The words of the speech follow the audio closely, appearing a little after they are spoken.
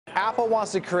Apple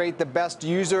wants to create the best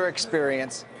user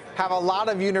experience, have a lot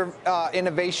of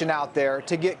innovation out there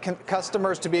to get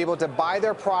customers to be able to buy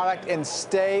their product and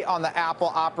stay on the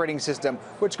Apple operating system,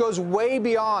 which goes way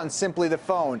beyond simply the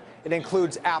phone. It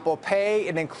includes Apple Pay,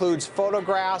 it includes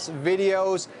photographs,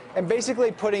 videos, and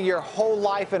basically putting your whole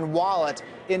life and wallet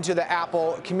into the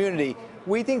Apple community.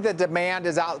 We think that demand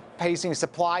is outpacing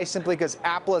supply simply because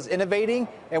Apple is innovating,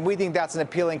 and we think that's an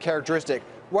appealing characteristic.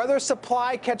 Whether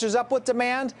supply catches up with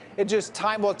demand, it just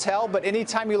time will tell. But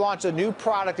anytime you launch a new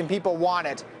product and people want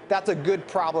it, that's a good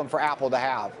problem for Apple to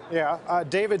have. Yeah,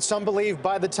 David, some believe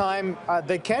by the time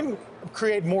they can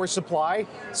create more supply,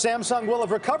 Samsung will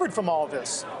have recovered from all of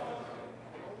this.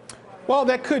 Well,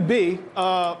 that could be.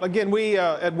 Again, we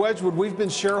at Wedgewood, we've been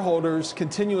shareholders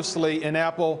continuously in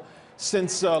Apple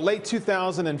since late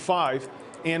 2005,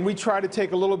 and we try to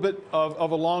take a little bit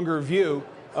of a longer view.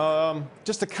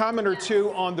 Just a comment or two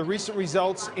on the recent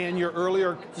results and your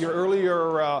earlier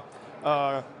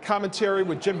commentary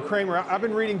with Jim Cramer. I've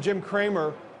been reading Jim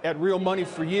Cramer at Real Money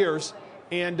for years,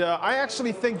 and I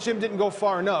actually think Jim didn't go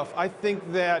far enough. I think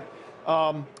that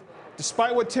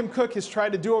despite what Tim Cook has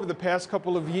tried to do over the past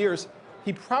couple of years,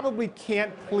 he probably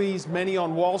can't please many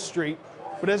on Wall Street.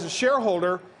 But as a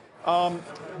shareholder,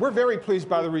 we're very pleased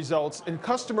by the results, and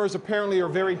customers apparently are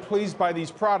very pleased by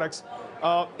these products.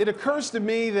 It occurs to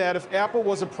me that if Apple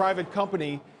was a private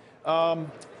company,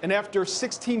 and after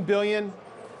 $16 billion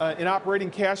in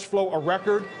operating cash flow, a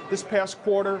record this past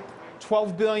quarter,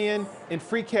 $12 billion in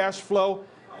free cash flow,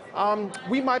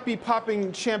 we might be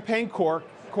popping champagne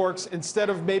corks instead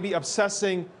of maybe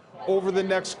obsessing over the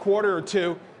next quarter or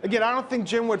two. Again, I don't think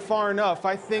Jim went far enough.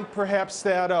 I think perhaps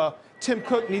that Tim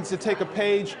Cook needs to take a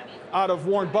page out of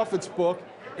Warren Buffett's book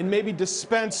and maybe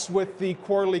dispense with the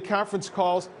quarterly conference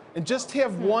calls and just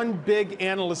have one big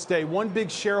analyst day, one big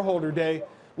shareholder day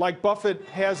like Buffett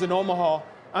has in Omaha.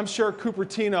 I'm sure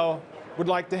Cupertino would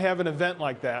like to have an event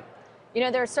like that. You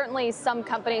know, there are certainly some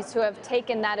companies who have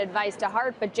taken that advice to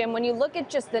heart, but Jim, when you look at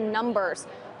just the numbers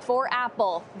for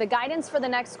Apple, the guidance for the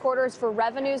next quarter is for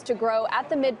revenues to grow at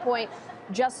the midpoint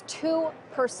just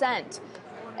 2%.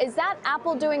 Is that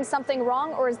Apple doing something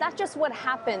wrong, or is that just what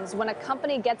happens when a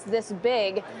company gets this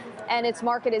big and its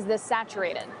market is this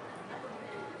saturated?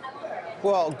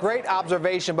 Well, great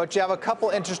observation, but you have a couple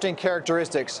interesting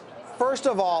characteristics. First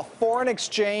of all, foreign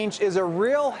exchange is a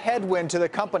real headwind to the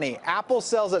company. Apple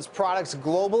sells its products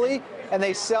globally, and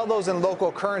they sell those in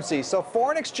local currency. So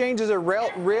foreign exchange is a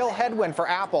real headwind for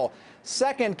Apple.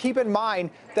 Second, keep in mind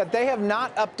that they have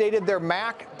not updated their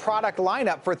Mac product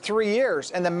lineup for 3 years,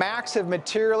 and the Macs have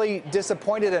materially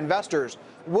disappointed investors.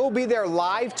 We'll be there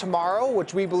live tomorrow,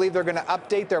 which we believe they're going to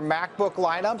update their MacBook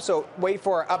lineup, so wait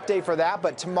for an update for that.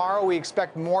 But tomorrow we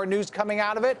expect more news coming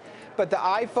out of it. But the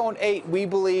iPhone 8, we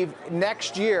believe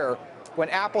next year, when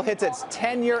Apple hits its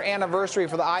 10-year anniversary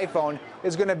for the iPhone,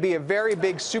 is going to be a very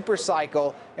big super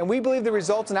cycle. And we believe the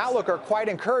results and outlook are quite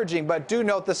encouraging, but do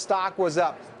note the stock was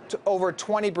up to over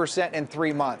 20% in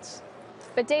 3 months.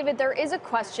 But David, there is a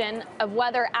question of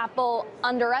whether Apple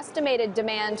underestimated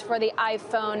demand for the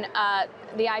iPhone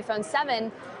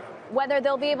 7, whether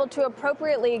they'll be able to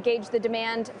appropriately gauge the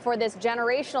demand for this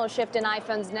generational shift in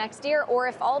iPhones next year, or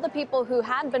if all the people who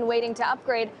had been waiting to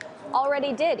upgrade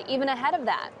already did, even ahead of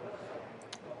that.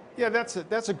 Yeah,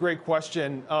 that's a great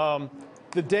question.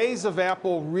 The days of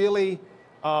Apple really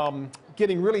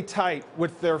getting really tight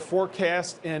with their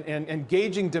forecast and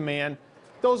gauging demand,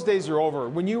 those days are over.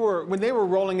 When they were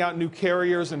rolling out new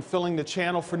carriers and filling the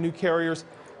channel for new carriers,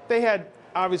 they had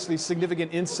obviously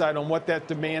significant insight on what that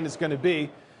demand is going to be.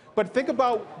 But think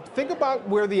about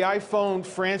where the iPhone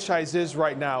franchise is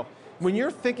right now. When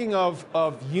you're thinking of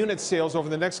unit sales over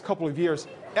the next couple of years,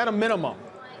 at a minimum,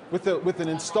 with an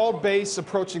installed base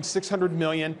approaching 600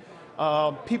 million,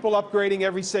 people upgrading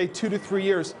every, say, 2 to 3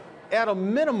 years, at a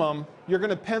minimum, you're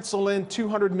going to pencil in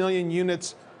 200 million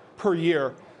units per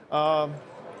year.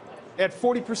 At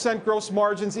 40% gross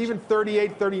margins, even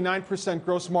 38, 39%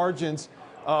 gross margins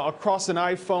across an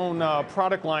iPhone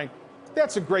product line,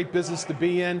 that's a great business to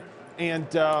be in.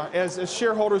 And as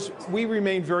shareholders, we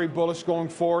remain very bullish going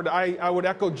forward. I would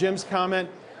echo Jim's comment.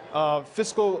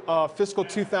 Fiscal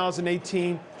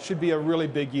 2018 should be a really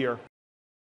big year.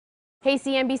 Hey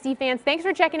CNBC fans, thanks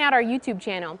for checking out our YouTube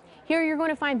channel. Here you're going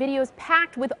to find videos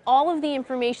packed with all of the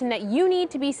information that you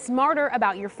need to be smarter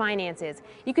about your finances.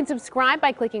 You can subscribe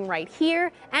by clicking right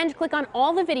here and click on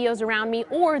all the videos around me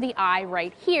or the I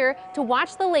right here to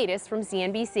watch the latest from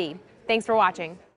CNBC. Thanks for watching.